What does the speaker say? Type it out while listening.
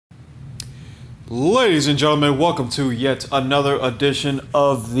Ladies and gentlemen, welcome to yet another edition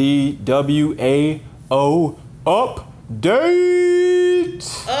of the WAO Update!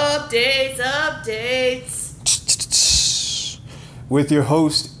 Updates! With your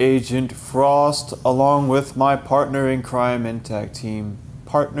host, Agent Frost, along with my partner in crime and tag team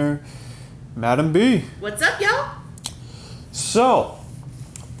partner, Madam B. What's up, y'all? So,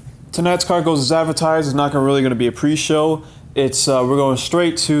 tonight's card goes as advertised. It's not really going to be a pre-show. It's we're going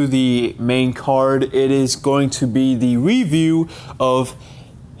straight to the main card. It is going to be the review of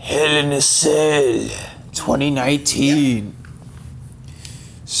Hell in a Cell 2019. Yep.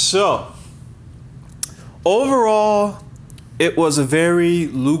 So, overall, it was a very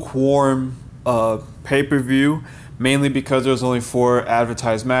lukewarm pay-per-view, mainly because there was only 4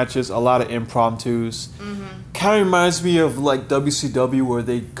 advertised matches, a lot of impromptus. Kind of reminds me of like WCW, where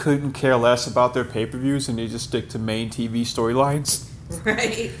they couldn't care less about their pay-per-views and they just stick to main TV storylines.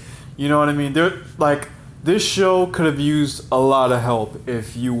 Right. You know what I mean? They're like, this show could have used a lot of help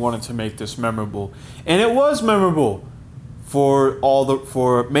if you wanted to make this memorable, and it was memorable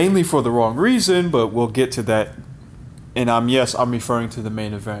mainly for the wrong reason, but we'll get to that. And I'm referring to the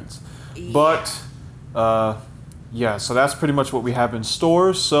main event. Yeah. But so that's pretty much what we have in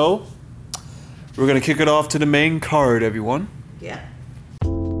store. So we're going to kick it off to the main card, everyone. Yeah.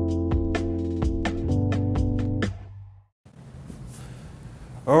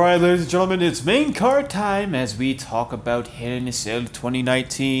 Alright, ladies and gentlemen, it's main card time as we talk about Hell in a Cell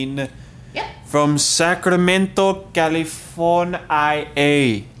 2019. Yep. From Sacramento, California.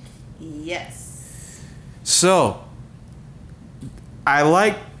 Yes. So, I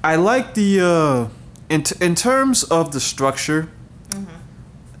like the in terms of the structure.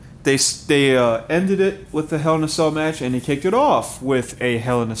 They ended it with a Hell in a Cell match, and they kicked it off with a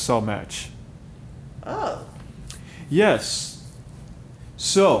Hell in a Cell match. Oh. Yes.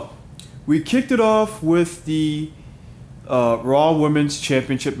 So, we kicked it off with the Raw Women's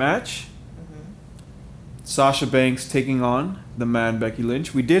Championship match. Sasha Banks taking on the man Becky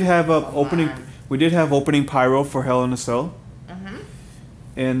Lynch. We did have opening pyro for Hell in a Cell.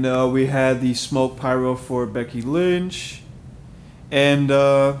 And we had the smoke pyro for Becky Lynch.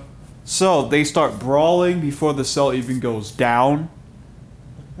 And so they start brawling before the cell even goes down.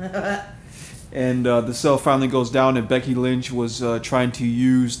 And the cell finally goes down, and Becky Lynch was trying to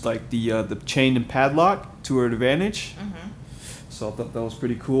use like the chain and padlock to her advantage. So I thought that was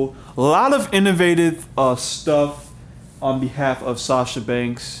pretty cool. A lot of innovative stuff on behalf of Sasha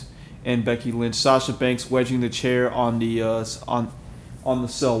Banks and Becky Lynch. Sasha Banks wedging the chair on the on the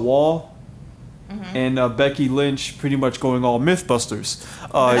cell wall. And Becky Lynch pretty much going all Mythbusters,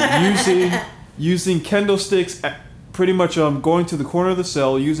 using candlesticks, pretty much going to the corner of the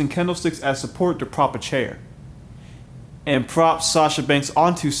cell, using candlesticks as support to prop a chair, and prop Sasha Banks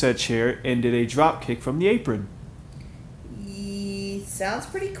onto said chair and did a drop kick from the apron. Sounds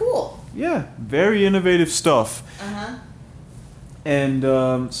pretty cool. Yeah, very innovative stuff. And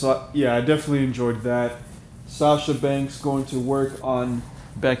so I definitely enjoyed that. Sasha Banks going to work on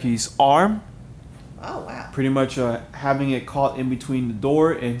Becky's arm. Oh, wow. Pretty much having it caught in between the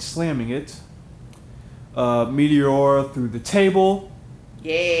door and slamming it. Meteor through the table.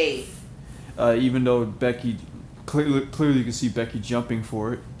 Yay. Even though Becky, clearly you can see Becky jumping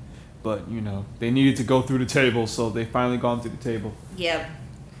for it. But, you know, they needed to go through the table, so they finally gone through the table. Yep.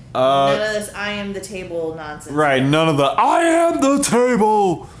 None of this I am the table nonsense. Right, none of the I am the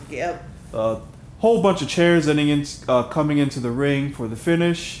table. Yep. Whole bunch of chairs coming into the ring for the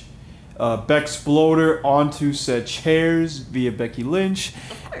finish. Bexploder onto said chairs via Becky Lynch.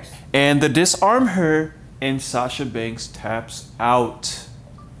 Of course. And the disarm her, and Sasha Banks taps out.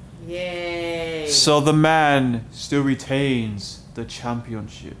 Yay. So the man still retains the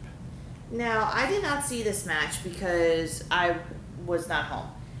championship. Now, I did not see this match because I was not home.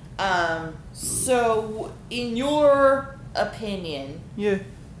 So, in your opinion,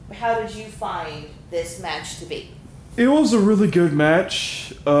 how did you find this match to be? It was a really good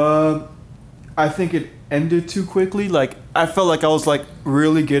match. I think it ended too quickly. Like, I felt like I was like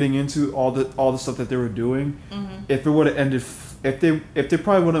really getting into all the stuff that they were doing. If it would have ended, if they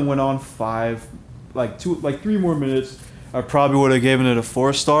probably would have went on 3 more minutes, I probably would have given it a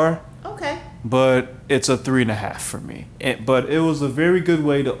 4-star. Okay. But it's a 3.5 for me. But it was a very good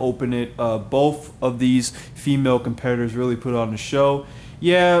way to open it. Both of these female competitors really put on the show.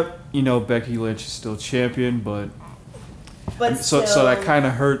 Yeah, you know, Becky Lynch is still champion, but so that kind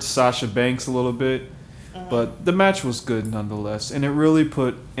of hurt Sasha Banks a little bit. But the match was good nonetheless, and it really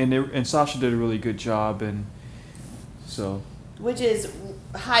and Sasha did a really good job, and so. Which is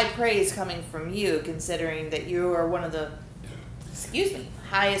high praise coming from you, considering that you are one of the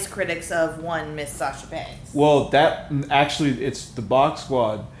highest critics of one Miss Sasha Banks. Well, actually, it's the box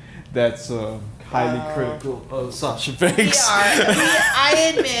squad that's highly critical of Sasha Banks. We are.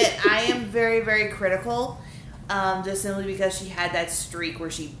 I admit, I am very, very critical. Just simply because she had that streak where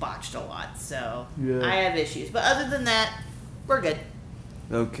she botched a lot. So, yeah. I have issues. But other than that, we're good.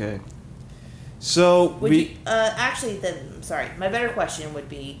 Okay. So, sorry, my better question would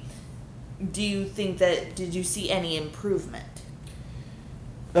be, did you see any improvement?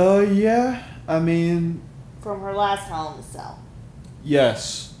 Yeah, I mean... From her last Hell in a Cell?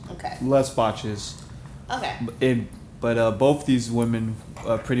 Yes. Okay. Less botches. Okay. But both these women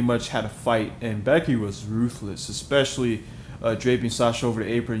pretty much had a fight, and Becky was ruthless, especially draping Sasha over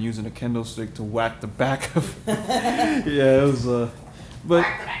the apron and using a kendo stick to whack the back of... Yeah, it was... Whack the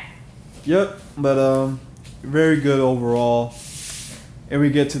back. Yep, but very good overall. And we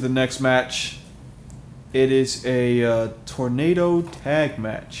get to the next match. It is a tornado tag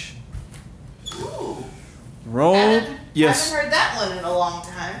match. Ooh. Yes. Haven't heard that one in a long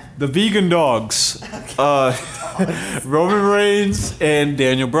time. The Vegan Dogs. Okay. Roman Reigns and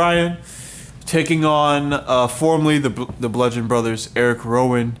Daniel Bryan taking on formerly the Bludgeon Brothers, Eric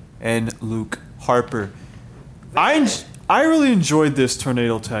Rowan and Luke Harper. I really enjoyed this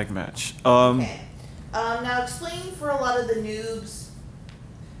tornado tag match. Okay. Now explain for a lot of the noobs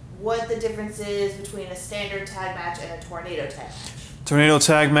what the difference is between a standard tag match and a tornado tag match. Tornado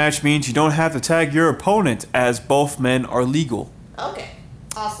tag match means you don't have to tag your opponent, as both men are legal. Okay.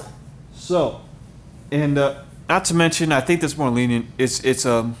 Awesome. So, and not to mention, I think that's more lenient. It's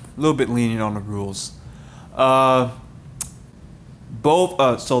a little bit lenient on the rules. So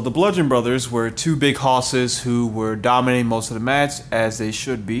the Bludgeon Brothers were two big hosses who were dominating most of the match, as they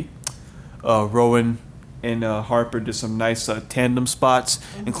should be. Rowan and Harper did some nice tandem spots,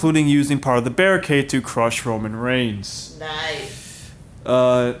 including using part of the barricade to crush Roman Reigns. Nice.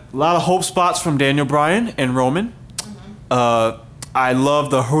 A lot of hope spots from Daniel Bryan and Roman. I love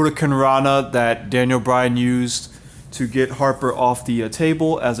the Hurricane Rana that Daniel Bryan used to get Harper off the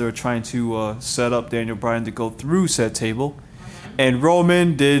table as they were trying to set up Daniel Bryan to go through said table. And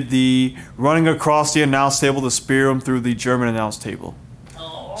Roman did the running across the announce table to spear him through the German announce table.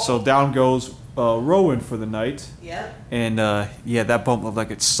 Oh. So down goes Rowan for the night. Yep. And yeah, that bump looked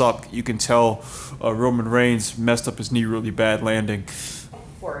like it sucked. You can tell Roman Reigns messed up his knee really bad landing.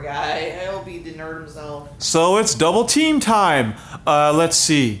 Poor guy. I hope he didn't hurt himself. So it's double team time. Let's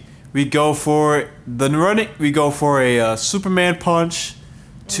see. We go for a Superman punch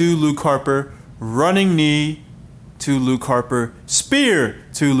to Luke Harper, running knee to Luke Harper, spear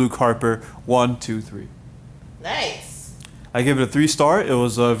to Luke Harper. 1, 2, 3. Nice. I give it a 3-star. It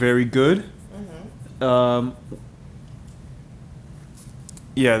was very good.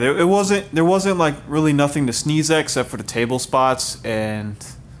 Yeah, there wasn't like really nothing to sneeze at except for the table spots,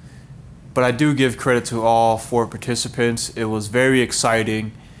 but I do give credit to all 4 participants. It was very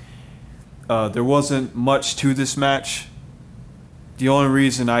exciting. There wasn't much to this match. The only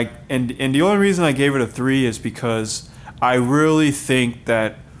reason I gave it a 3 is because I really think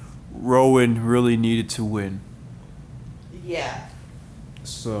that Rowan really needed to win. Yeah.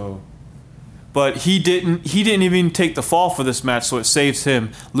 So, but he didn't even take the fall for this match, so it saves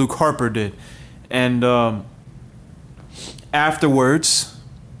him. Luke Harper did. And afterwards,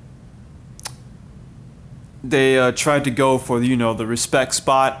 they tried to go for the respect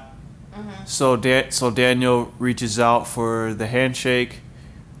spot. So Daniel reaches out for the handshake.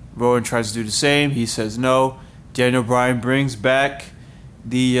 Rowan tries to do the same. He says no. Daniel Bryan brings back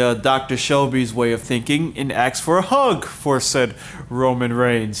the Dr. Shelby's way of thinking and asks for a hug for said Roman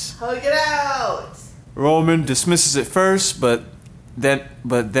Reigns. Hug it out. Roman dismisses it first, but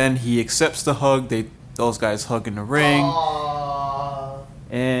then he accepts the hug. Those guys hug in the ring. Aww.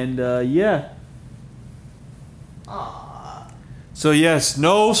 And yeah. Aww. So yes,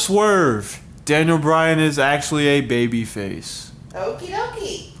 no swerve. Daniel Bryan is actually a baby face. Okie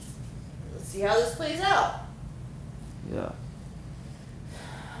dokie. Let's see how this plays out. Yeah.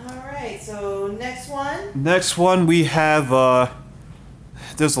 Alright, so next one. Next one we have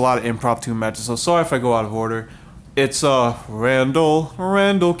there's a lot of impromptu matches, so sorry if I go out of order. It's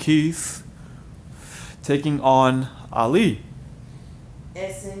Randall Keith taking on Ali.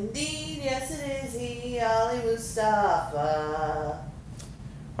 Yes indeed, yes it is he, Ali Mustafa.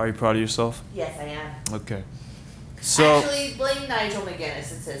 Are you proud of yourself? Yes, I am. Okay. So actually, blame Nigel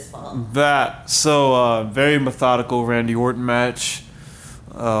McGuinness. It's his fault. Very methodical Randy Orton match.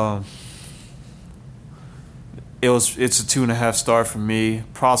 It's a 2.5 star for me.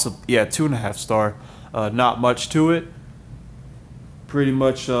 2.5 star. Not much to it. Pretty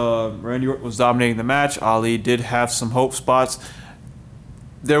much, Randy Orton was dominating the match. Ali did have some hope spots.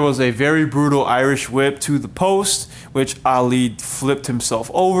 there was a very brutal Irish whip to the post, which Ali flipped himself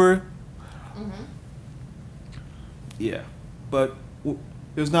over. Yeah, but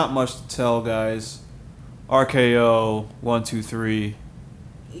there's not much to tell, guys. RKO, 1, 2, 3.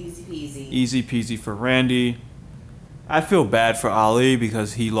 Easy peasy. Easy peasy for Randy. I feel bad for Ali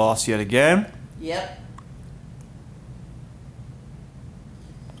because he lost yet again. Yep.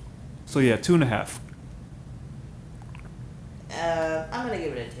 So yeah, 2.5. I'm gonna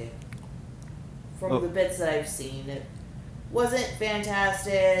give it a 2. From the bits that I've seen, it wasn't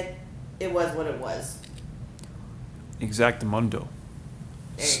fantastic. It was what it was. Exactamundo.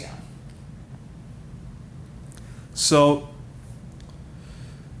 There you go. So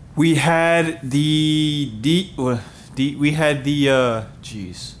we had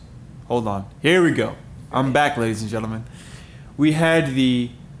hold on. Here we go. I'm back, ladies and gentlemen. We had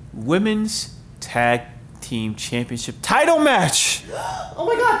the Women's Tag Team Championship title match. Oh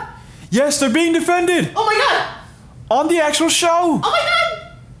my god. Yes, they're being defended. Oh my god. On the actual show. Oh my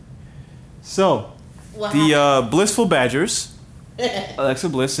god. So, the Blissful Badgers, Alexa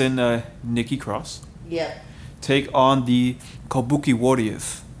Bliss and Nikki Cross, take on the Kabuki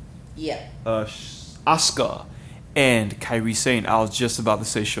Warriors, Asuka and Kairi Sane. I was just about to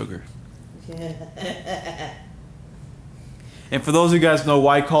say Sugar. And for those of you guys know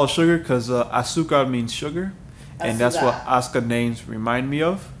why I call it Sugar, because Asuka means sugar, and that's what Asuka names remind me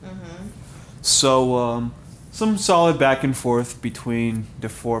of. So, some solid back and forth between the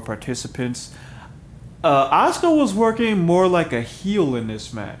 4 participants. Asuka was working more like a heel in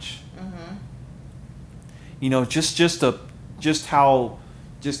this match. You know, just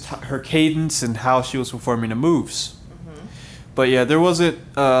her cadence and how she was performing the moves. But yeah, there wasn't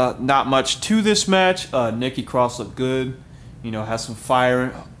not much to this match. Nikki Cross looked good. You know, has some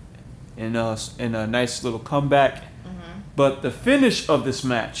fire and a nice little comeback. But the finish of this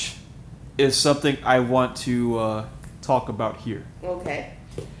match is something I want to talk about here. Okay.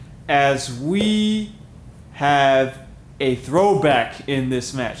 As we have a throwback in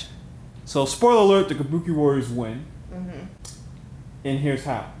this match. So, spoiler alert, the Kabuki Warriors win. And here's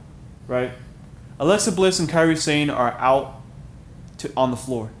how, right? Alexa Bliss and Kairi Sane are out on the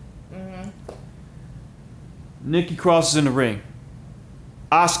floor. Nikki Cross is in the ring.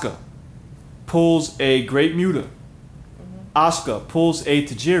 Asuka pulls a Great Muta. Asuka pulls a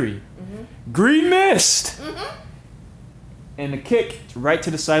Tajiri. Green Mist! And a kick right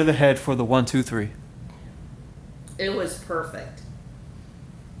to the side of the head for the 1, 2, 3. It was perfect.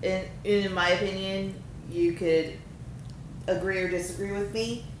 In my opinion, you could agree or disagree with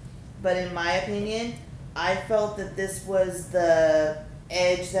me, but in my opinion, I felt that this was the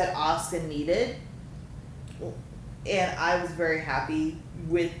edge that Asuka needed, and I was very happy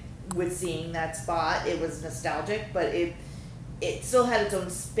with seeing that spot. It was nostalgic, but it still had its own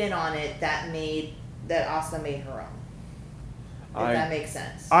spin on it that Asuka made her own. If that makes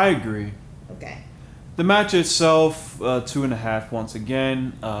sense. I agree. Okay. The match itself, 2.5 once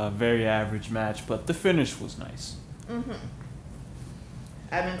again. Very average match, but the finish was nice. I'm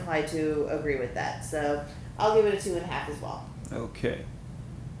inclined to agree with that, so I'll give it a 2.5 as well. Okay.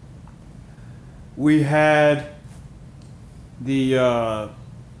 We had the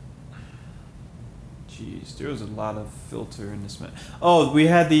there was a lot of filter in this match. Oh, we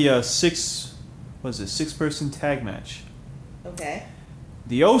had the 6-person tag match. Okay.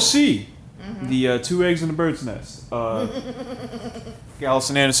 The OC, the 2 eggs in the bird's nest.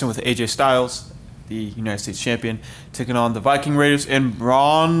 Allison Anderson with AJ Styles, the United States champion, taking on the Viking Raiders and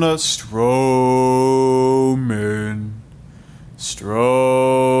Braun Strowman.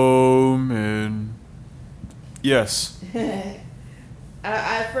 Yes.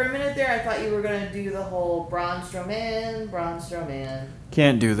 For a minute there, I thought you were going to do the whole Braun Strowman.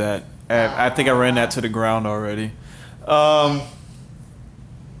 Can't do that. I think I ran that to the ground already.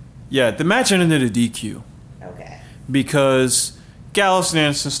 Yeah, the match ended in a DQ. Okay. Because Gallows and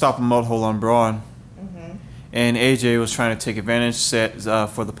Anderson stopped a mud hole on Braun. And AJ was trying to take advantage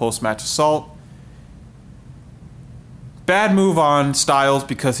for the post-match assault. Bad move on Styles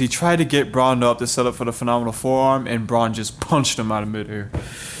because he tried to get Braun up to set up for the phenomenal forearm, and Braun just punched him out of midair.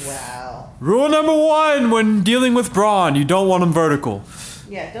 Wow. Rule number 1 when dealing with Braun, you don't want him vertical.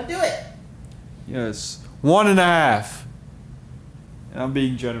 Yeah, don't do it. Yes. 1.5. And I'm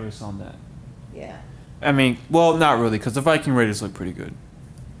being generous on that. Yeah. I mean, well, not really, because the Viking Raiders look pretty good.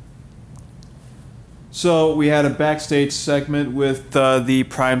 So we had a backstage segment with the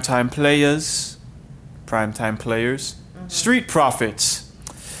primetime players. Street Profits.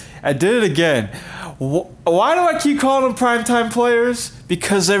 I did it again. Why do I keep calling them primetime players?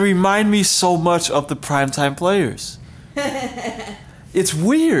 Because they remind me so much of the primetime players. It's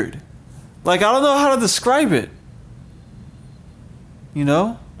weird. Like, I don't know how to describe it. You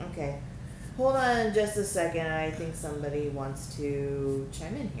know? Okay. Hold on just a second. I think somebody wants to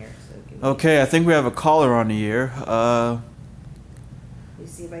chime in here. So give me Okay, I think we have a caller on the air. Let me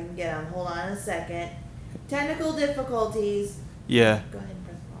see if I can get him. Hold on a second. Technical difficulties. Yeah. Go ahead and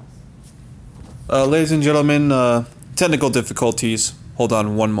press pause. Ladies and gentlemen, technical difficulties. Hold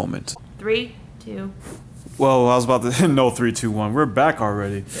on one moment. 3, 2. Well, I was about to... No, 3, 2, 1. We're back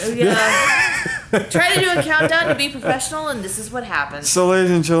already. Yeah. Try to do a countdown to be professional, and this is what happens. So,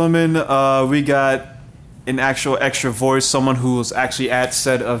 ladies and gentlemen, we got an actual extra voice, someone who was actually at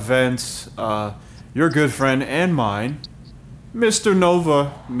said event, your good friend and mine, Mr.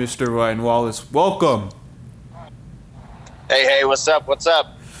 Nova, Mr. Ryan Wallace. Welcome. Hey, what's up?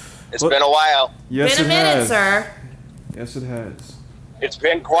 It's been a while. Yes, Been a minute, has. sir. Yes, it has. It's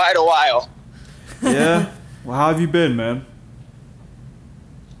been quite a while. Yeah? Well, how have you been, man?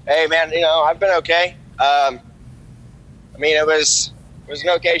 Hey, man, I've been okay. I mean, it was an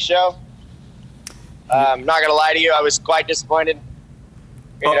okay show. I'm not gonna lie to you, I was quite disappointed.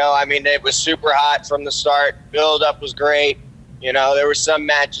 I mean, it was super hot from the start. Build up was great. There were some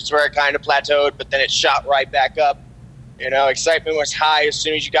matches where it kind of plateaued, but then it shot right back up. Excitement was high as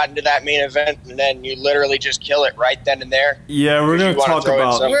soon as you got into that main event, and then you literally just kill it right then and there. Yeah, we're gonna talk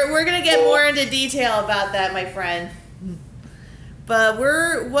about. We're gonna get more into detail about that, my friend. But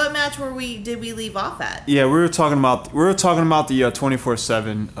what match did we leave off at? Yeah, we were talking about the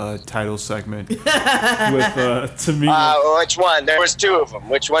 24/7 title segment with Tamina. Which one? There was 2 of them.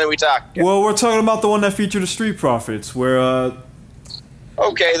 Which one are we talking? Well, we're talking about the one that featured the Street Profits, where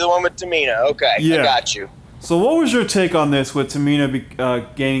Okay, the one with Tamina. Okay, Yeah. I got you. So what was your take on this with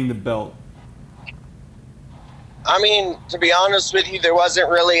Tamina gaining the belt? I mean, to be honest with you, there wasn't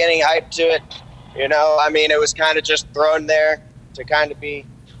really any hype to it. I mean, it was kind of just thrown there to kind of be,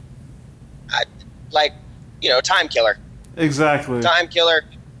 time killer. Exactly. Time killer,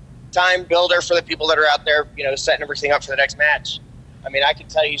 time builder for the people that are out there, setting everything up for the next match. I mean, I can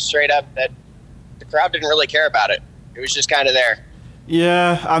tell you straight up that the crowd didn't really care about it. It was just kind of there.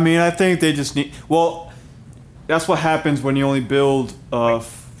 Yeah, I mean, I think they just need... Well, that's what happens when you only build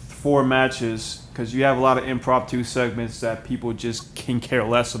 4 matches, because you have a lot of impromptu segments that people just can care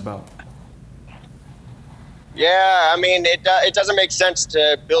less about. Yeah, I mean, it doesn't make sense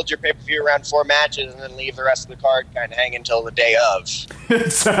to build your pay-per-view around 4 matches and then leave the rest of the card kind of hanging until the day of.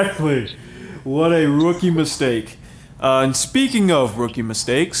 Exactly. What a rookie mistake. And speaking of rookie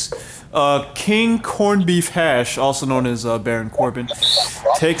mistakes, King Corned Beef Hash, also known as Baron Corbin,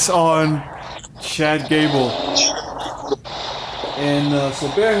 takes on Chad Gable. And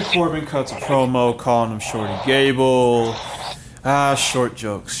so Baron Corbin cuts a promo calling him Shorty Gable. Short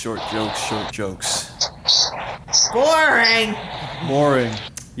jokes. Boring.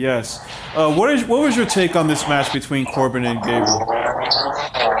 Yes. What was your take on this match between Corbin and Gable?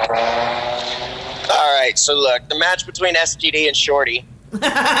 All right, so look, the match between STD and Shorty,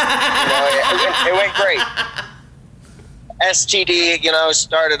 it went great. STD,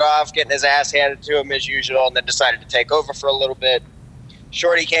 started off getting his ass handed to him as usual, and then decided to take over for a little bit.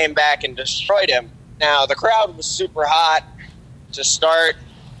 Shorty came back and destroyed him. Now, the crowd was super hot to start.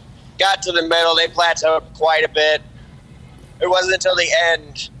 Got to the middle, they plateaued quite a bit. It wasn't until the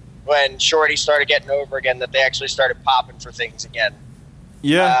end, when Shorty started getting over again, that they actually started popping for things again.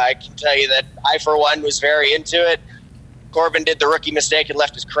 Yeah. I can tell you that I, for one, was very into it. Corbin did the rookie mistake and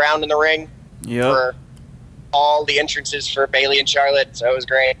left his crown in the ring for all the entrances for Bayley and Charlotte, so it was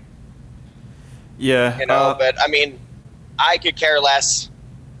great. Yeah. But, I mean, I could care less.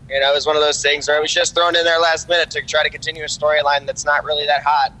 It was one of those things where it was just thrown in there last minute to try to continue a storyline that's not really that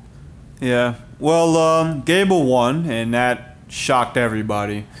hot. Yeah. Well, Gable won, and that shocked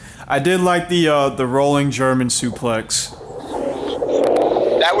everybody. I did like the rolling German suplex.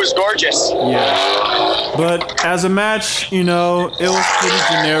 That was gorgeous. Yeah. But as a match, it was pretty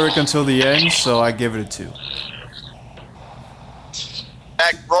generic until the end, so I give it a 2.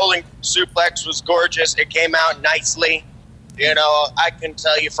 That rolling suplex was gorgeous. It came out nicely. I can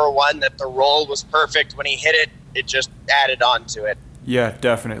tell you for one that the roll was perfect. When he hit it, it just added on to it. Yeah,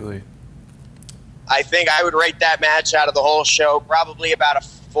 definitely. I think I would rate that match out of the whole show probably about a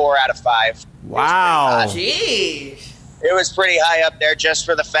 4 out of 5. Wow. Jeez. It was pretty high up there just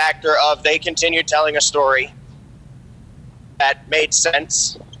for the factor of they continued telling a story that made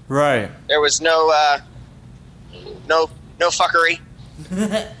sense. Right. There was no fuckery.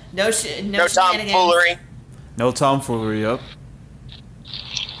 No tomfoolery. No tomfoolery, yep.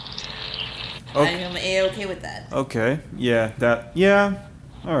 I'm A-okay with that. Okay. Yeah.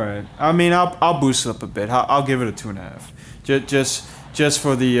 All right. I mean, I'll boost it up a bit. I'll give it a 2.5. Just just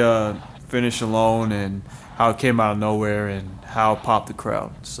for the finish alone and how it came out of nowhere and how it popped the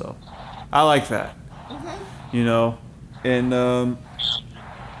crowd. So I like that. You know, and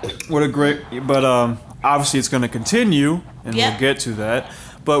what a great. But obviously it's going to continue, and we'll get to that.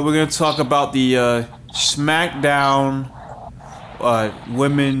 But we're going to talk about the SmackDown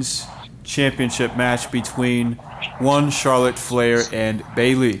Women's Championship match between one Charlotte Flair and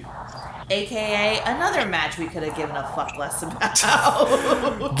Bayley. AKA another match we could have given a fuck less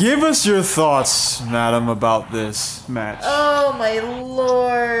about. Give us your thoughts, madam, about this match. Oh my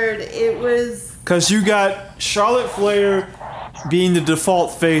lord. It was... Because you got Charlotte Flair being the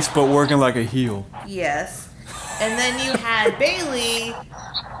default face but working like a heel. Yes. And then you had Bayley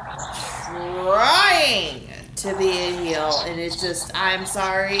trying to be a heel. And it's just, I'm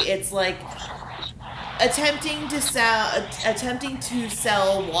sorry, it's like... attempting to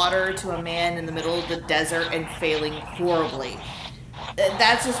sell water to a man in the middle of the desert and failing horribly.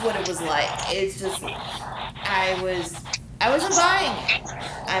 That's just what it was like. It's just, I wasn't buying it.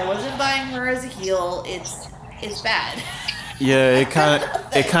 I wasn't buying her as a heel. It's bad. Yeah, it kind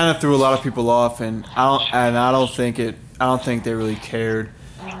of threw a lot of people off, and I don't think they really cared.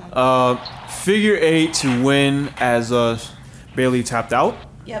 Figure 8 to win as Bayley tapped out.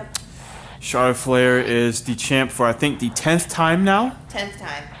 Yep. Charlotte Flair is the champ for, I think, the 10th time now. 10th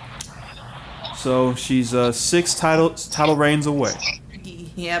time. So she's 6 title reigns away.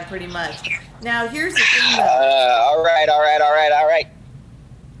 Yeah, pretty much. Now, here's the thing, though. All right.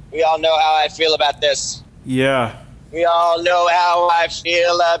 We all know how I feel about this. Yeah. We all know how I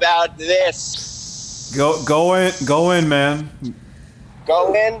feel about this. Go in, man.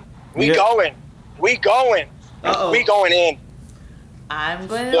 Go in? We going. We going. Uh-oh. We going in. I'm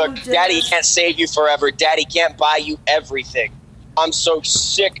going to Look, Daddy can't save you forever. Daddy can't buy you everything. I'm so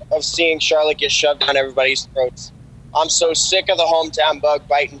sick of seeing Charlotte get shoved down everybody's throats. I'm so sick of the hometown bug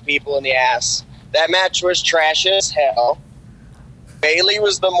biting people in the ass. That match was trash as hell. Bayley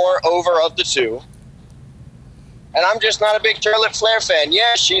was the more over of the two. And I'm just not a big Charlotte Flair fan.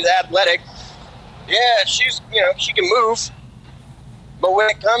 Yeah, she's athletic. Yeah, she can move. But when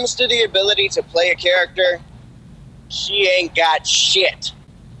it comes to the ability to play a character, she ain't got shit.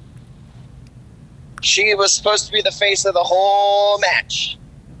 She was supposed to be the face of the whole match.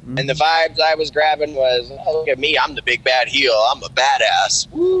 Mm-hmm. And the vibes I was grabbing was, oh, look at me, I'm the big bad heel. I'm a badass.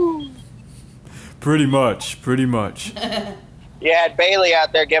 Woo. Pretty much. You had Bayley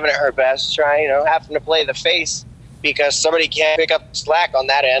out there giving it her best, trying, having to play the face because somebody can't pick up the slack on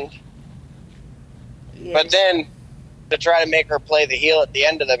that end. Yeah. But then to try to make her play the heel at the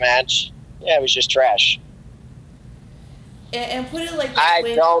end of the match, yeah, it was just trash. And put it like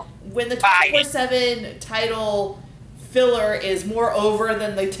this, when the 24/7 title filler is more over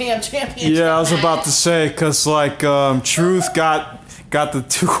than the damn championship. Yeah, I was about to say, because Truth got the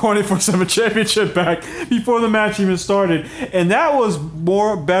 24/7 championship back before the match even started, and that was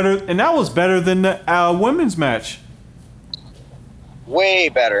better than the women's match. Way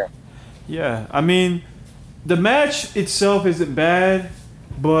better. Yeah, I mean, the match itself isn't bad,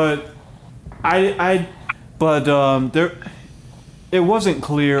 but it wasn't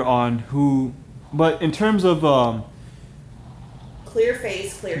clear on who. But in terms of clear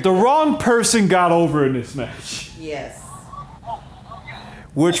face, the wrong person got over in this match. Yes.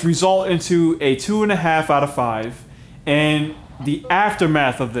 Which result into a 2.5 out of 5, and the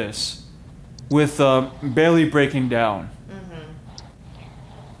aftermath of this, with Bayley breaking down.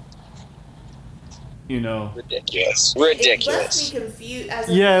 Ridiculous. It left me confused.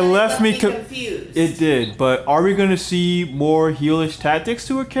 It left me confused. It did, but are we going to see more heelish tactics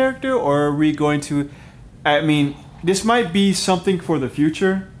to her character, or are we going to? I mean, this might be something for the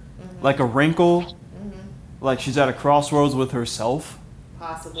future, like a wrinkle, like she's at a crossroads with herself.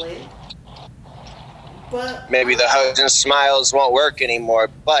 Possibly. But maybe the hugs and smiles won't work anymore,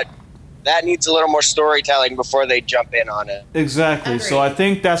 but that needs a little more storytelling before they jump in on it. Exactly. Agreed. So I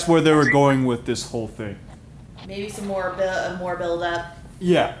think that's where they were going with this whole thing. Maybe some more build up.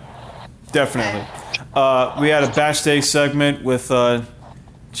 Yeah, definitely. We had a backstage segment with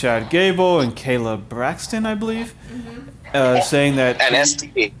Chad Gable and Kayla Braxton, I believe, saying that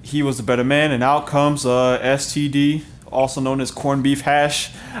he was the better man, and out comes STD, also known as corned beef hash.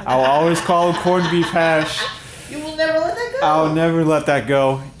 I'll always call him corned beef hash. You will never let that go? I'll never let that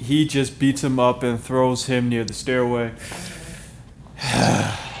go. He just beats him up and throws him near the stairway.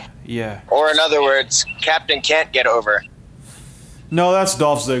 Yeah. Or in other words, Captain can't get over. No, that's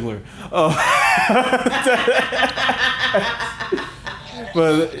Dolph Ziggler.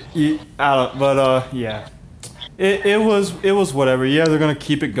 Yeah. It was whatever. Yeah, they're gonna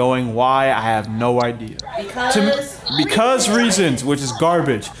keep it going. Why? I have no idea. Because Because reasons, which is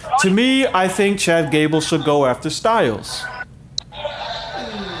garbage. To me, I think Chad Gable should go after Styles.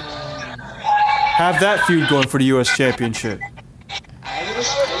 Have that feud going for the U.S. Championship.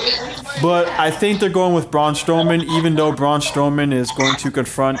 But I think they're going with Braun Strowman, even though Braun Strowman is going to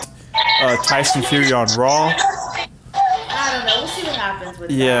confront Tyson Fury on Raw. I don't know. We'll see what happens with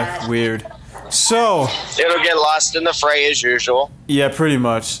that. Yeah, weird. So It'll get lost in the fray as usual. yeah, pretty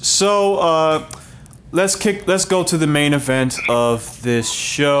much. So let's go to the main event of this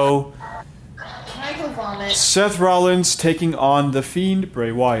show. Can I go vomit? Seth Rollins taking on The Fiend,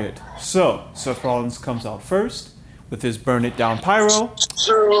 Bray Wyatt. So Seth Rollins comes out first with his Burn It Down pyro.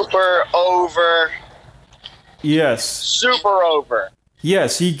 Super over. Yes. Super over.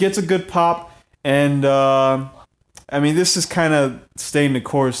 Yes, he gets a good pop, and I mean, this is kind of staying the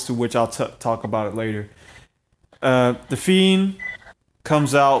course, to which I'll talk about it later. The Fiend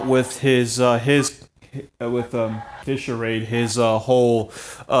comes out with his charade, his whole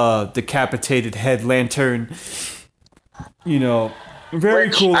decapitated head lantern. You know, very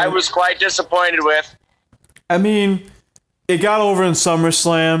Which cool. I was quite disappointed with. I mean, it got over in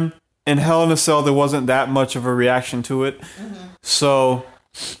SummerSlam. In Hell in a Cell, there wasn't that much of a reaction to it. So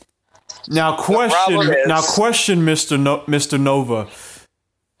now question, Mr. Nova.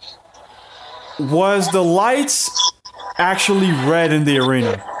 Was the lights actually red in the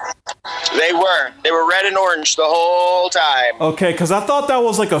arena? They were. They were red and orange the whole time. Okay, because I thought that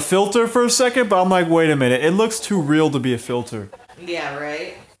was like a filter for a second, but I'm like, wait a minute. It looks too real to be a filter. Yeah,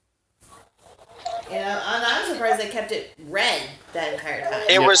 right? You know, and I'm surprised they kept it red that entire time.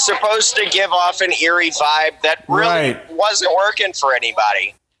 It was supposed to give off an eerie vibe that really Right. wasn't working for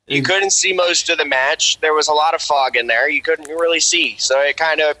anybody. You couldn't see most of the match. There was a lot of fog in there. You couldn't really see. So it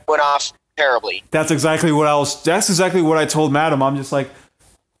kind of went off terribly. That's exactly what I told Madam. I'm just like,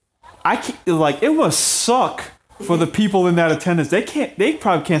 it must suck for the people in that attendance. They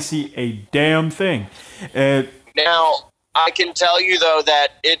probably can't see a damn thing. And Now, I can tell you, though,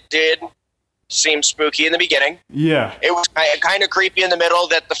 that it did seem spooky in the beginning. yeah. It was kind of creepy in the middle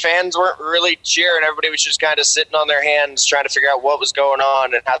that the fans weren't really cheering. Everybody was just kind of sitting on their hands trying to figure out what was going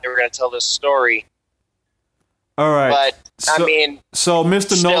on and how they were going to tell this story. All right. But, so, I mean... So,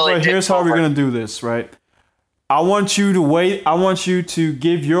 Mr. still, Nova, it here's did how we're over. going to do this, right? I want you to wait. I want you to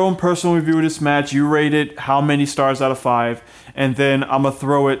give your own personal review of this match. You rate it how many stars out of 5. And then I'm going to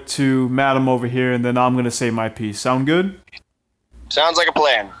throw it to Madam over here, and then I'm going to say my piece. Sound good? Sounds like a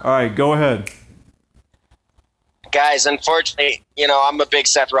plan. All right, go ahead. Guys, unfortunately, I'm a big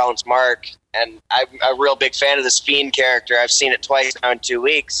Seth Rollins mark, and I'm a real big fan of this Fiend character. I've seen it twice now in 2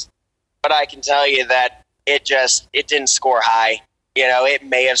 weeks. But I can tell you that it didn't score high. It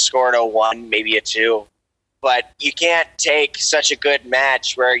may have scored a 1, maybe a 2. But you can't take such a good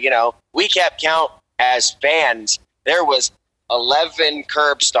match where, we kept count as fans. There was 11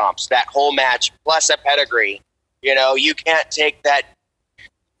 curb stomps that whole match, plus a pedigree. You can't take that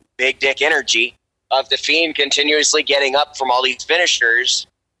big dick energy of the Fiend continuously getting up from all these finishers,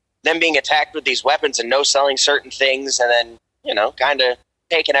 them being attacked with these weapons and no selling certain things, and then, kind of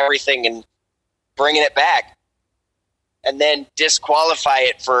taking everything and bringing it back. And then disqualify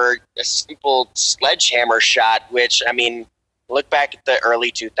it for a simple sledgehammer shot, which, look back at the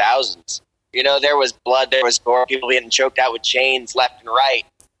early 2000s. There was blood, there was gore, people getting choked out with chains left and right.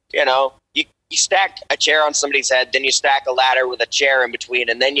 You stack a chair on somebody's head, then you stack a ladder with a chair in between,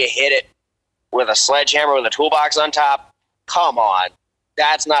 and then you hit it with a sledgehammer with a toolbox on top. Come on.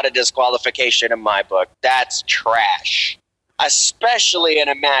 That's not a disqualification in my book. That's trash. Especially in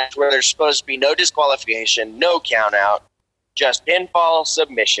a match where there's supposed to be no disqualification, no count out, just pinfall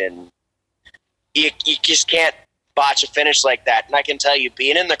submission. You just can't botch a finish like that. And I can tell you,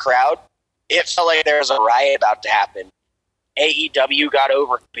 being in the crowd, it felt like there was a riot about to happen. AEW got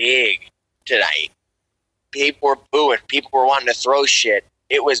over big tonight. People were booing. People were wanting to throw shit.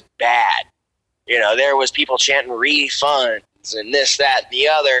 It was bad. There was people chanting refunds and this, that, and the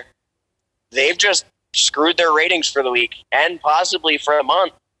other. They've just screwed their ratings for the week and possibly for a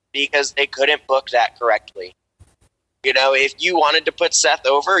month because they couldn't book that correctly. If you wanted to put Seth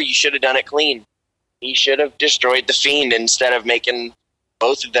over, you should have done it clean. He should have destroyed the Fiend instead of making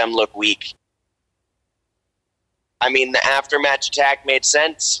both of them look weak. The aftermatch attack made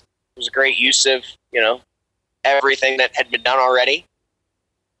sense. It was a great use of, everything that had been done already.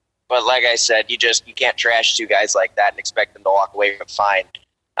 But like I said, you can't trash two guys like that and expect them to walk away from it fine.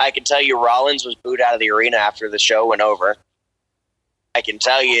 I can tell you Rollins was booed out of the arena after the show went over. I can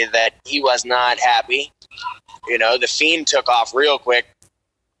tell you that he was not happy. The Fiend took off real quick.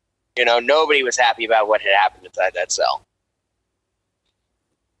 Nobody was happy about what had happened inside that cell.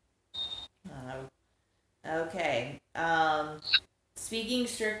 Okay. Speaking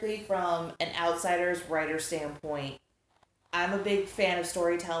strictly from an outsider's writer standpoint, I'm a big fan of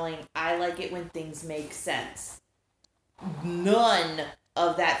storytelling. I like it when things make sense. None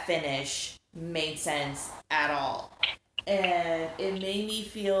of that finish made sense at all. And it made me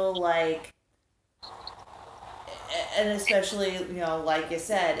feel like, and especially, like you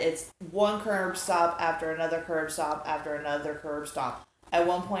said, it's one curb stop after another curb stop after another curb stop. At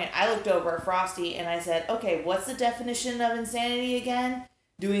one point, I looked over at Frosty and I said, okay, what's the definition of insanity again?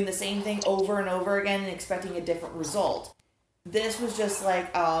 Doing the same thing over and over again and expecting a different result. This was just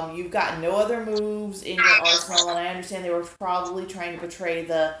like, you've got no other moves in your arsenal, and I understand they were probably trying to portray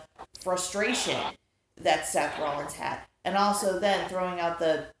the frustration that Seth Rollins had. And also then throwing out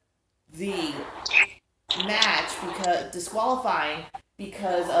the match because disqualifying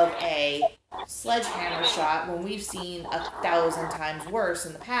because of a sledgehammer shot when we've seen 1,000 times worse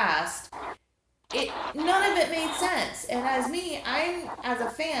in the past. None of it made sense. And as a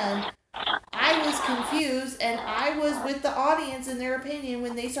fan, I was confused, and I was with the audience in their opinion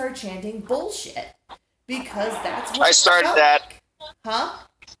when they started chanting bullshit. Because that's what I started that. like. Huh?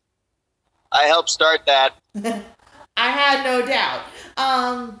 I helped start that. I had no doubt.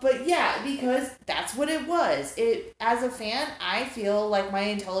 But yeah, because that's what it was. As a fan, I feel like my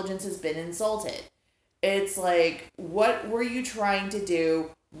intelligence has been insulted. It's like, what were you trying to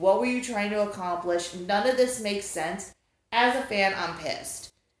do? What were you trying to accomplish? None of this makes sense. As a fan, I'm pissed.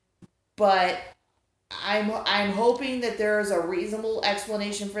 But I'm hoping that there is a reasonable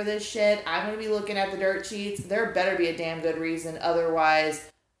explanation for this shit. I'm going to be looking at the dirt sheets. There better be a damn good reason.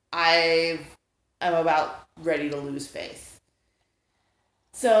 Otherwise, I'm about ready to lose faith.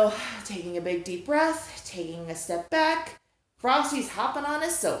 So, taking a big deep breath, taking a step back, Frosty's hopping on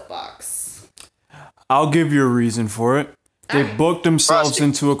his soapbox. I'll give you a reason for it. They booked themselves Frosty.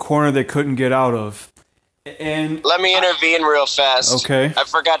 into a corner they couldn't get out of. And Let me intervene real fast. Okay. I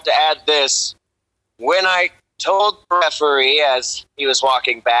forgot to add this. When I told the referee as he was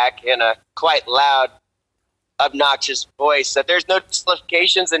walking back in a quite loud, obnoxious voice that there's no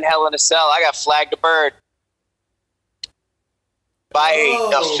disqualifications in Hell in a Cell, I got flagged a bird by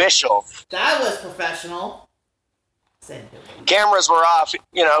an official. That was professional. Cameras were off,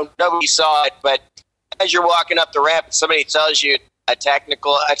 nobody saw it, but as you're walking up the ramp and somebody tells you a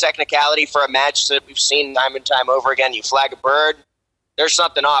technicality for a match that we've seen time and time over again, you flag a bird, there's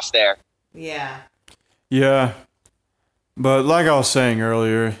something off there. Yeah. yeah, but like I was saying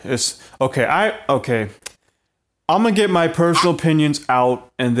earlier, it's okay. I'm gonna get my personal opinions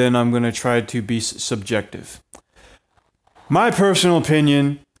out, and then I'm gonna try to be subjective. My personal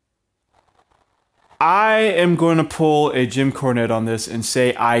opinion, I am going to pull a Jim Cornette on this and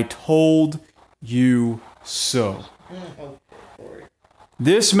say, I told you so.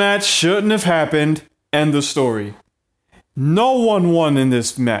 This match shouldn't have happened. End the story. No one won in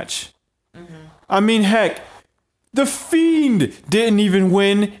this match. I mean, heck, The Fiend didn't even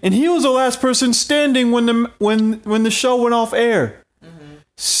win, and he was the last person standing when the show went off air.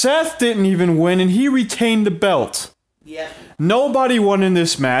 Seth didn't even win, and he retained the belt. Yep. Nobody won in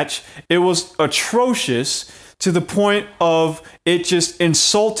this match. It was atrocious to the point of it just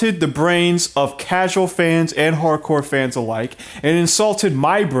insulted the brains of casual fans and hardcore fans alike. It insulted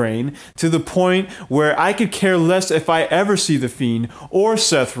my brain to the point where I could care less if I ever see The Fiend or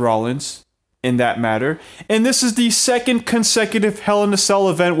Seth Rollins in that matter. And this is the second consecutive Hell in a Cell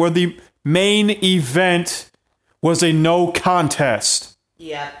event where the main event was a no contest.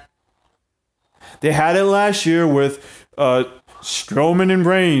 Yep. They had it last year with Strowman and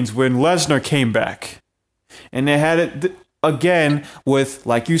Reigns when Lesnar came back. And they had it again with,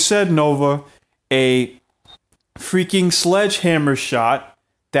 like you said, Nova, a freaking sledgehammer shot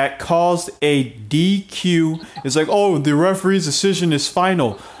that caused a DQ. It's like, oh, the referee's decision is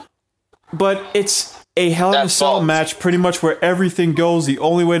final. But it's a Hell in a Cell match pretty much where everything goes. The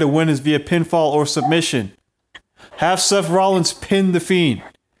only way to win is via pinfall or submission. Have Seth Rollins pin The Fiend.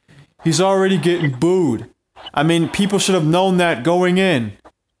 He's already getting booed. I mean, people should have known that going in.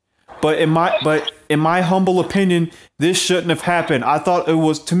 But in my humble opinion, this shouldn't have happened. I thought it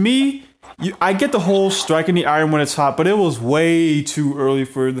was, to me, I get the whole striking the iron when it's hot, but it was way too early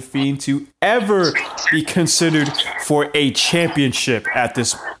for The Fiend to ever be considered for a championship at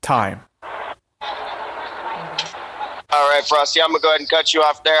this time. All right, Frosty, I'm going to go ahead and cut you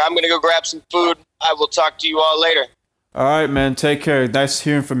off there. I'm going to go grab some food. I will talk to you all later. All right, man. Take care. Nice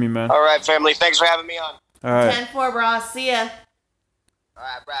hearing from you, man. All right, family. Thanks for having me on. All right. 10-4, bro. See ya. All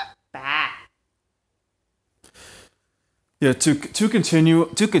right, bye. Bye. Yeah, to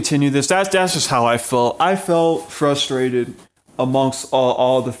continue this, that's just how I felt. I felt frustrated amongst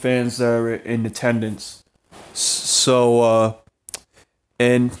all the fans that are in attendance So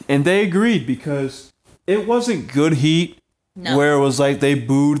and they agreed because it wasn't good heat. No. Where it was like they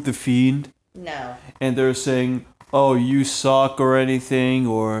booed the Fiend. No. And they're saying, "Oh, you suck" or anything,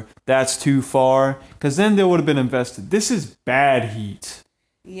 or "That's too far," because then they would have been invested. This is bad heat.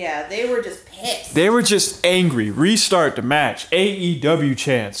 Yeah, they were just pissed. They were just angry. Restart the match. AEW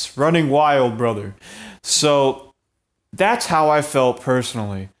chants. Running wild, brother. So that's how I felt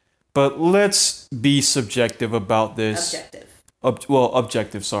personally. But let's be subjective about this. Objective.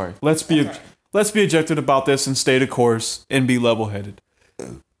 Objective, sorry. Let's be objective about this and stay the course and be level-headed.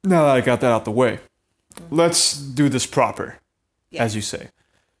 Now that I got that out the way, let's do this proper, as you say.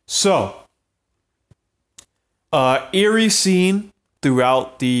 So, eerie scene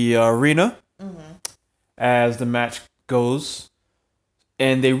throughout the arena as the match goes.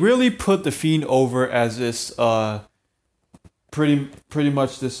 And they really put the Fiend over as this pretty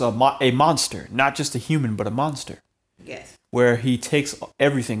much this a monster, not just a human, but a monster. Yes. Where he takes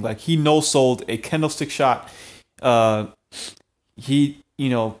everything, like he no-sold a candlestick shot. He,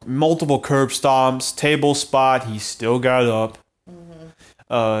 multiple curb stomps, table spot. He still got up.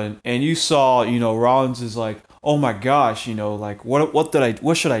 And you saw, Rollins is like, oh my gosh, like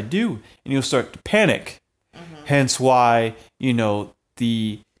what should I do? And he'll start to panic. Hence why,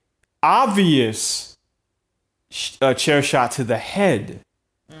 the obvious chair shot to the head,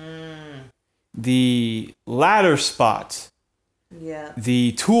 the ladder spot,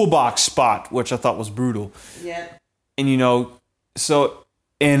 the toolbox spot, which I thought was brutal. Yeah. And he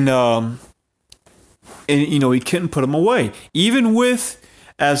couldn't put him away. Even with,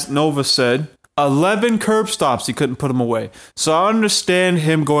 as Nova said, 11 curb stops, he couldn't put him away. So I understand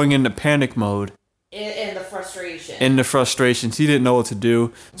him going into panic mode. In the frustration. In the frustrations. He didn't know what to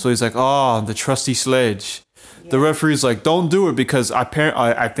do. So he's like, the trusty sledge. Yeah. The referee's like, don't do it because I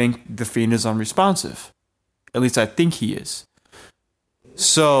think the Fiend is unresponsive. At least I think he is.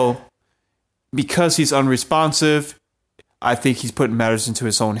 So, because he's unresponsive, I think he's putting matters into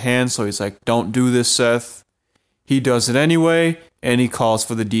his own hands. So he's like, don't do this, Seth. He does it anyway, and he calls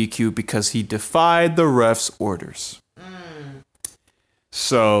for the DQ because he defied the ref's orders.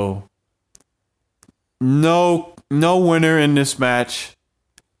 So, no winner in this match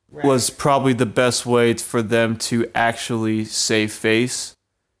was probably the best way for them to actually save face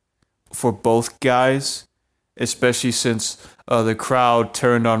for both guys, especially since the crowd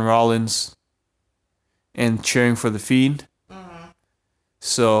turned on Rollins and cheering for the Fiend.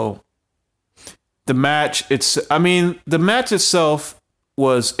 So the match itself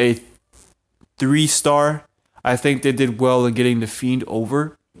was a 3-star. I think they did well in getting the Fiend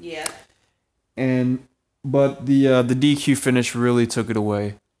over. Yeah. But the DQ finish really took it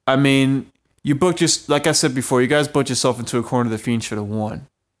away. I mean, you booked like I said before, you guys booked yourself into a corner. The Fiend should have won.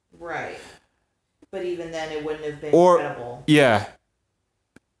 Right. But even then, it wouldn't have been credible. Yeah.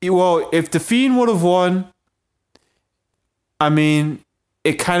 Well, if the Fiend would have won, I mean,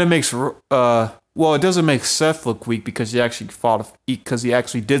 it kind of makes it doesn't make Seth look weak because he actually because he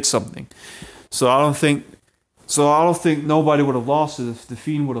actually did something. So I don't think nobody would have lost it if the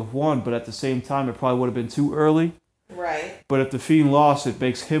Fiend would have won. But at the same time, it probably would have been too early. Right. But if the Fiend lost, it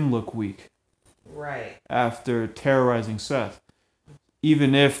makes him look weak. Right. After terrorizing Seth,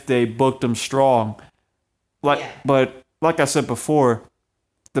 even if they booked him strong, but like I said before,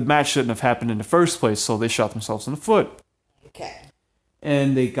 the match shouldn't have happened in the first place. So they shot themselves in the foot. Okay.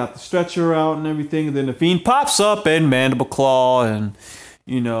 And they got the stretcher out and everything. And then the Fiend pops up and mandible claw, and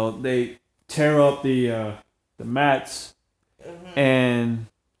they tear up the mats and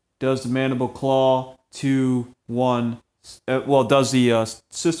does the mandible claw 2-1. Does the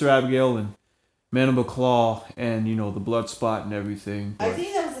Sister Abigail and mandible claw and the blood spot and everything. But I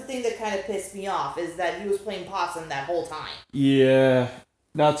think that was the thing that kind of pissed me off, is that he was playing possum that whole time. Yeah,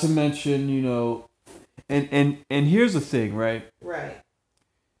 not to mention and here's the thing, right? Right.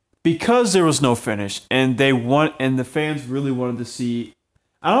 Because there was no finish, and the fans really wanted to see.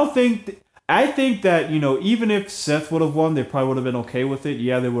 I think that even if Seth would have won, they probably would have been okay with it.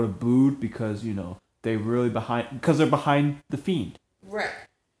 Yeah, they would have booed because they're behind the Fiend. Right.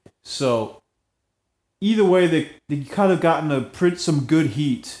 So either way, they kind of gotten some good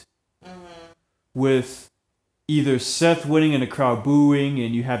heat with either Seth winning and the crowd booing,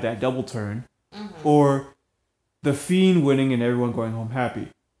 and you have that double turn, or the Fiend winning and everyone going home happy.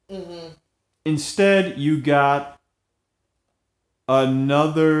 Instead, you got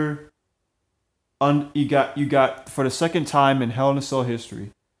another. You got for the second time in Hell in a Cell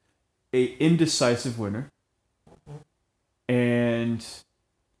history, a indecisive winner, and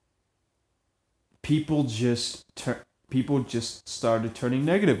people just started turning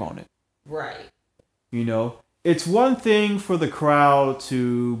negative on it. Right. You know, it's one thing for the crowd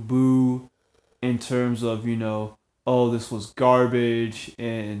to boo in terms of, oh, this was garbage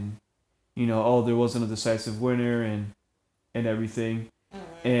and, oh, there wasn't a decisive winner and everything.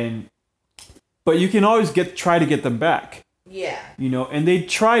 And but you can always try to get them back. Yeah. And they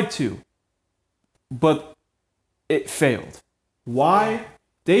tried to, but it failed. Why? Yeah.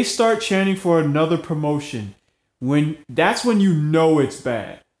 They start chanting for another promotion that's when it's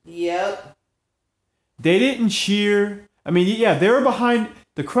bad. Yep. They didn't cheer. I mean, yeah, they were behind.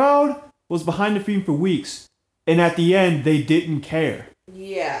 The crowd was behind the Fiend for weeks, and at the end, they didn't care.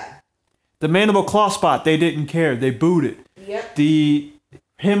 Yeah. The Mandible Claw spot, they didn't care. They booed it. Yep.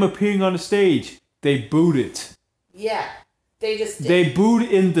 Him appearing on the stage, they booed it. Yeah. They just did. They booed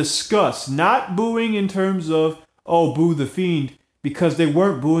in disgust, not booing in terms of, oh, boo the Fiend, because they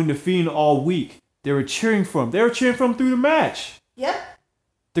weren't booing the Fiend all week. They were cheering for him. They were cheering for him through the match. Yep.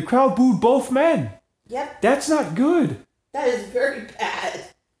 The crowd booed both men. Yep. That's not good. That is very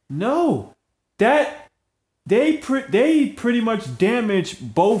bad. No. They pretty much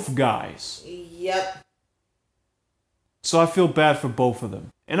damaged both guys. Yep. So I feel bad for both of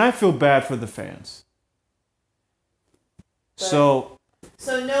them. And I feel bad for the fans. So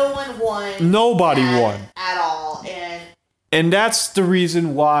no one won. Nobody won. At all. And that's the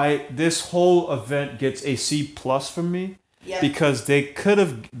reason why this whole event gets a C+ from me. Yep. Because they could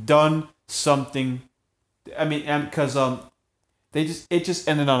have done something. I mean, because it just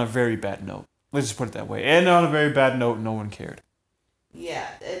ended on a very bad note. Let's just put it that way. It ended on a very bad note. No one cared. Yeah.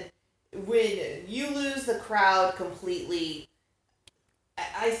 When you lose the crowd completely,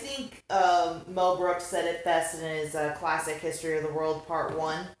 I think Mel Brooks said it best in his classic History of the World Part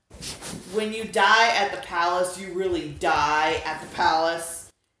 1. When you die at the palace, you really die at the palace.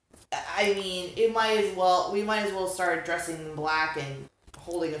 I mean, we might as well start dressing in black and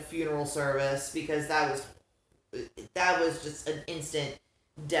holding a funeral service, because that was just an instant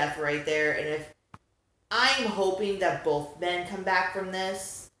death right there. And if I'm hoping that both men come back from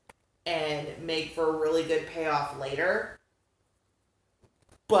this and make for a really good payoff later,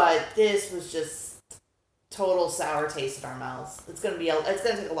 but this was just total sour taste in our mouths. It's gonna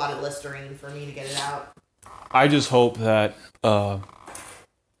take a lot of Listerine for me to get it out. I just hope that the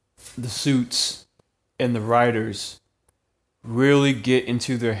suits and the writers really get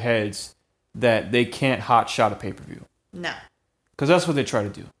into their heads that they can't hotshot a pay-per-view. No. Because that's what they try to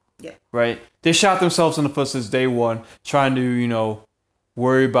do. Yeah. Right? They shot themselves in the foot since day one, trying to,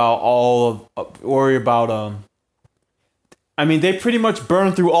 worry about I mean, they pretty much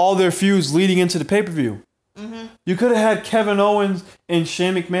burned through all their feuds leading into the pay-per-view. Mm-hmm. You could have had Kevin Owens and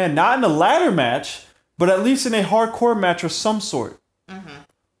Shane McMahon, not in a ladder match, but at least in a hardcore match of some sort. Mm-hmm.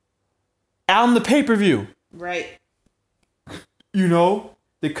 On the pay-per-view. Right.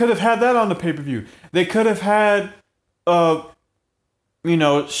 They could have had that on the pay-per-view. They could have had,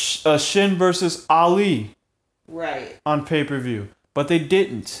 Shin versus Ali. Right. On pay-per-view. But they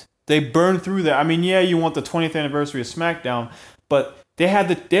didn't. They burned through that. I mean, yeah, you want the 20th anniversary of SmackDown, but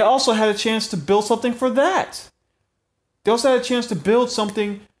they also had a chance to build something for that. They also had a chance to build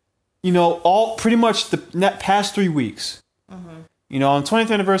something, all pretty much the past 3 weeks. Mm-hmm. On the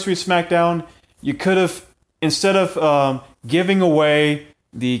 20th anniversary of SmackDown, you could have, instead of giving away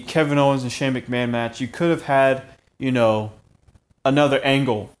the Kevin Owens and Shane McMahon match, you could have had, another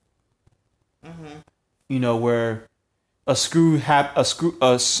angle. Mm-hmm. Where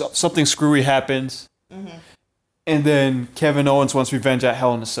something screwy happens, mm-hmm. and then Kevin Owens wants revenge at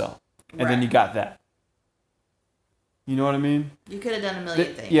Hell in a Cell, and then you got that. You know what I mean? You could have done a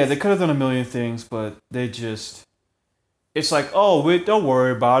million things. Yeah, they could have done a million things, but they just, it's like, oh, don't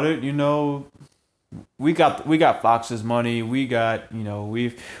worry about it. We got Fox's money. We got,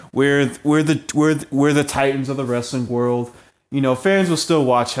 we're the titans of the wrestling world. Fans will still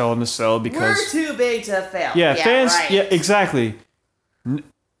watch Hell in a Cell because we're too big to fail. Yeah, fans. Right. Yeah, exactly.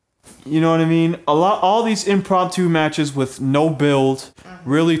 You know what I mean? All these impromptu matches with no build mm-hmm.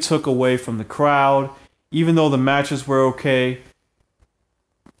 really took away from the crowd, even though the matches were okay.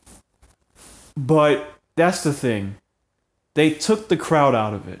 But that's the thing. They took the crowd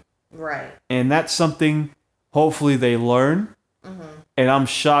out of it. Right. And that's something hopefully they learn. Mm-hmm. And I'm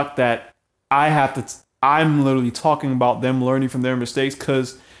shocked that I'm literally talking about them learning from their mistakes,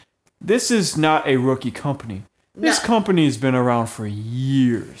 because this is not a rookie company. This company has been around for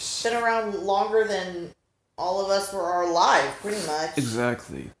years. Been around longer than all of us were alive, pretty much.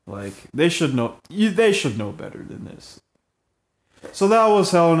 Exactly. Like, they should know better than this. So that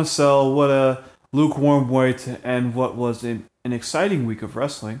was Hell in a Cell. What a lukewarm way to end what was an exciting week of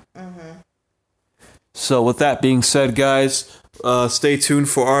wrestling. Mm-hmm. So with that being said, guys, stay tuned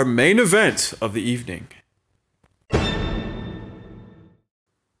for our main event of the evening.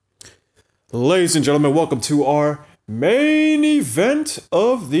 Ladies and gentlemen, welcome to our main event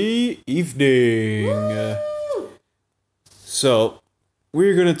of the evening. So,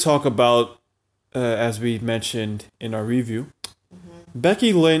 we're going to talk about, as we mentioned in our review,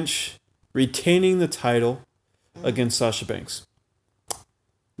 Becky Lynch retaining the title against Sasha Banks.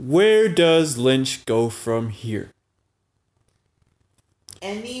 Where does Lynch go from here?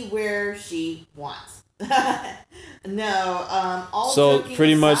 Anywhere she wants. No, all so joking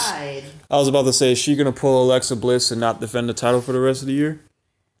pretty aside, much, I was about to say, is she going to pull Alexa Bliss and not defend the title for the rest of the year?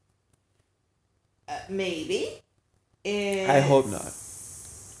 Maybe. I hope not.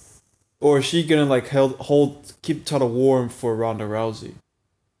 Or is she going to keep the title warm for Ronda Rousey?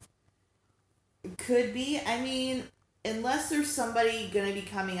 Could be. I mean, unless there's somebody going to be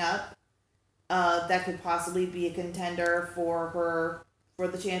coming up that could possibly be a contender for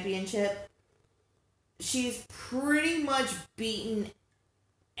the championship, she's pretty much beaten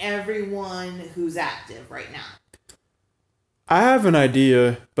everyone who's active right now. I have an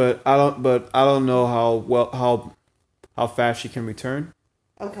idea, but I don't know how fast she can return.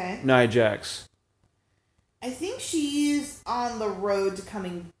 Okay. Nia Jax. I think she's on the road to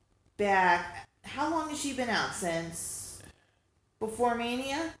coming back. How long has she been out since? Before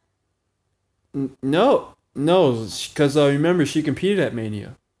Mania? No, because remember she competed at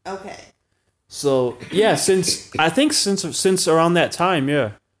Mania. Okay. So yeah, since around that time,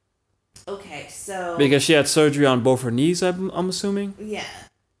 yeah. Okay, so because she had surgery on both her knees, I'm assuming. Yeah.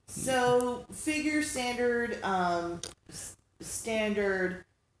 So figure standard.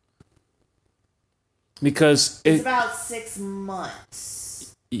 Because it's about 6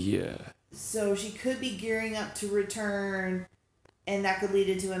 months. Yeah. So she could be gearing up to return, and that could lead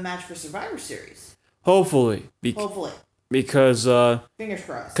into a match for Survivor Series. Hopefully. Hopefully. Because fingers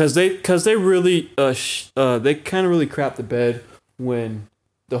crossed. Because they really they kind of really crapped the bed when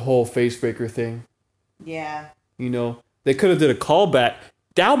the whole face breaker thing. Yeah. You know, they could have did a callback.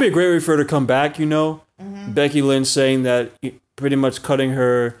 That would be a great way for her to come back. You know, Becky Lynch saying that, pretty much cutting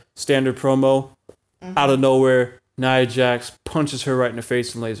her standard promo out of nowhere. Nia Jax punches her right in the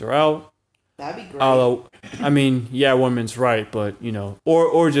face and lays her out. That'd be great. Although, I mean, yeah, woman's right, but you know,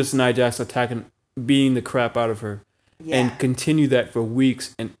 or just Nia Jax beating the crap out of her, and continue that for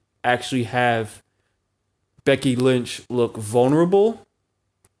weeks and actually have Becky Lynch look vulnerable,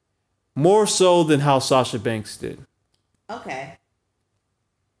 more so than how Sasha Banks did. Okay.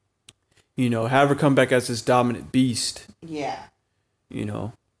 You know, have her come back as this dominant beast. Yeah. You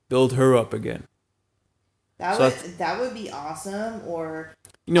know, build her up again. That would be awesome. Or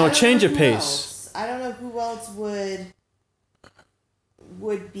a change of pace. Else. I don't know who else would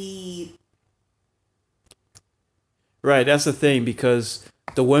be. Right, that's the thing, because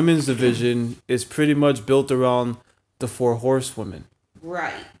the women's division is pretty much built around the 4 horsewomen.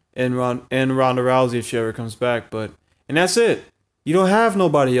 Right. And Ronda Rousey if she ever comes back, and that's it. You don't have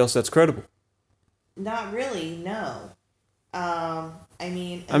nobody else that's credible. Not really, no. I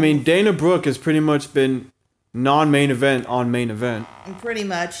mean, Dana Brooke has pretty much been non-main event on main event. Pretty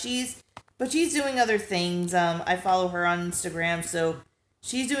much. She's doing other things. I follow her on Instagram, so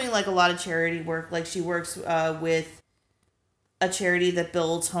she's doing like a lot of charity work. Like she works with a charity that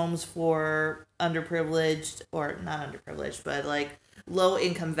builds homes for underprivileged, or not underprivileged, but like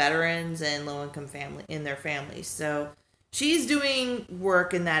low-income veterans and low-income family in their families. So she's doing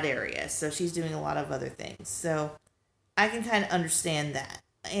work in that area. So she's doing a lot of other things. So I can kind of understand that.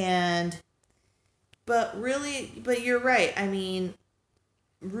 But you're right. I mean,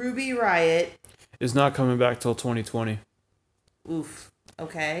 Ruby Riott is not coming back till 2020. Oof.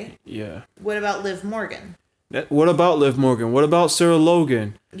 Okay. Yeah. What about Liv Morgan? What about Liv Morgan? What about Sarah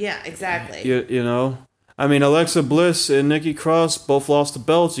Logan? Yeah, exactly. You know? I mean, Alexa Bliss and Nikki Cross both lost the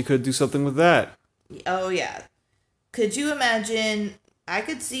belts. You could do something with that. Oh, yeah. Could you imagine? I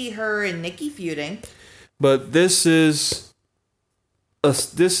could see her and Nikki feuding. But this is,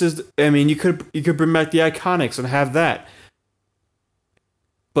 I mean, you could bring back the Iconics and have that.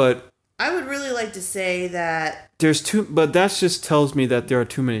 But I would really like to say that but that just tells me that there are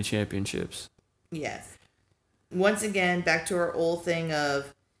too many championships. Yes. Once again, back to our old thing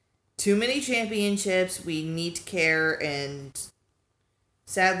of too many championships, we need to care, and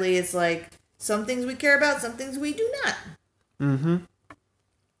sadly it's like some things we care about, some things we do not. Mm-hmm.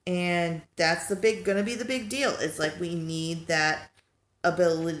 And that's gonna be the big deal. It's like we need that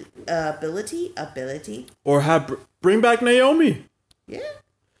ability. Or bring back Naomi. Yeah.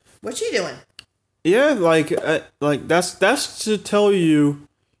 What's she doing? Yeah, like that's to tell you,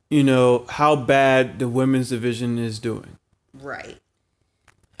 how bad the women's division is doing. Right.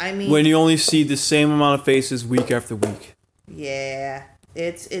 I mean, when you only see the same amount of faces week after week. Yeah,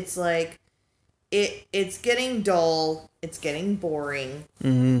 it's like it's getting dull. It's getting boring.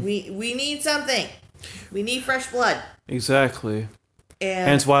 Mm-hmm. We need something. We need fresh blood. Exactly. And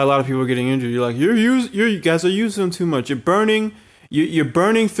hence why a lot of people are getting injured. You're like, you guys are using them too much. You're burning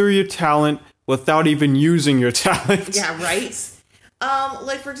through your talent without even using your talent. Yeah, right.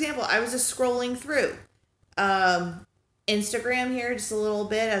 Like for example, I was just scrolling through Instagram here just a little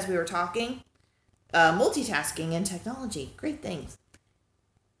bit as we were talking. Multitasking and technology, great things.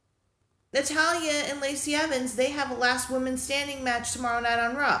 Natalia and Lacey Evans, they have a last women standing match tomorrow night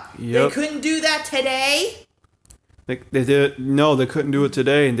on Raw. Yep. They couldn't do that today. They couldn't do it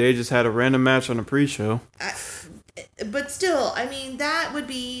today, and they just had a random match on a pre-show. But still, I mean, that would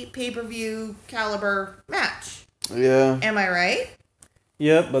be pay-per-view caliber match. Yeah. Am I right?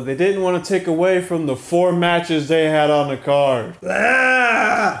 Yep, but they didn't want to take away from the 4 matches they had on the card.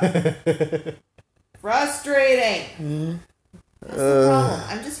 Frustrating. That's the problem.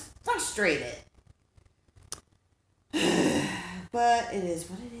 I'm just frustrated. But it is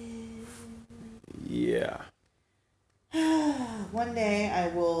what it is. Yeah. One day I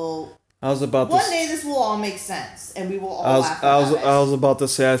will. One day this will all make sense, and we will all laugh I about it. was about to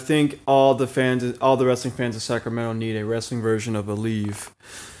say, I think all the wrestling fans of Sacramento need a wrestling version of Believe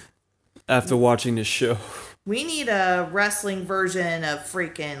after watching this show. We need a wrestling version of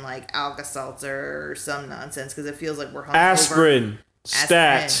freaking like Alka-Seltzer or some nonsense because it feels like we're hungover. Aspirin.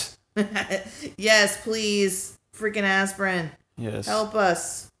 Stat. Yes, please. Freaking aspirin. Yes. Help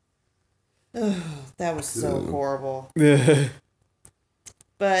us. Ugh, that was so horrible.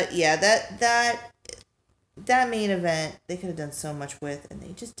 But yeah, that main event they could have done so much with, and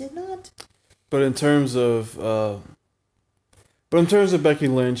they just did not. But in terms of Becky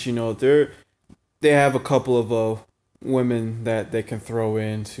Lynch, they have a couple of women that they can throw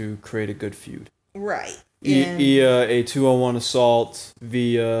in to create a good feud. Right. A 2-on-1 assault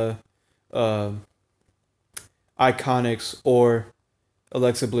via Iconics or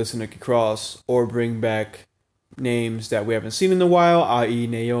Alexa Bliss and Nikki Cross, or bring back names that we haven't seen in a while, i.e.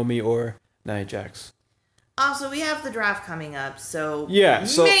 Naomi or Nia Jax. Also, we have the draft coming up, so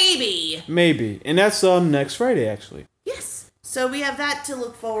maybe. And that's next Friday, actually. Yes. So we have that to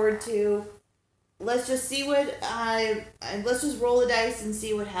look forward to. Let's just see let's just roll the dice and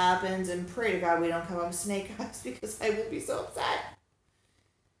see what happens, and pray to God we don't come up with snake eyes because I will be so upset.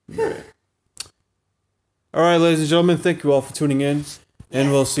 Right. All right, ladies and gentlemen, thank you all for tuning in,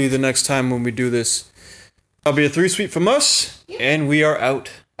 and we'll see you the next time when we do this. That'll be a 3 sweep from us, and we are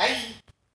out. Bye.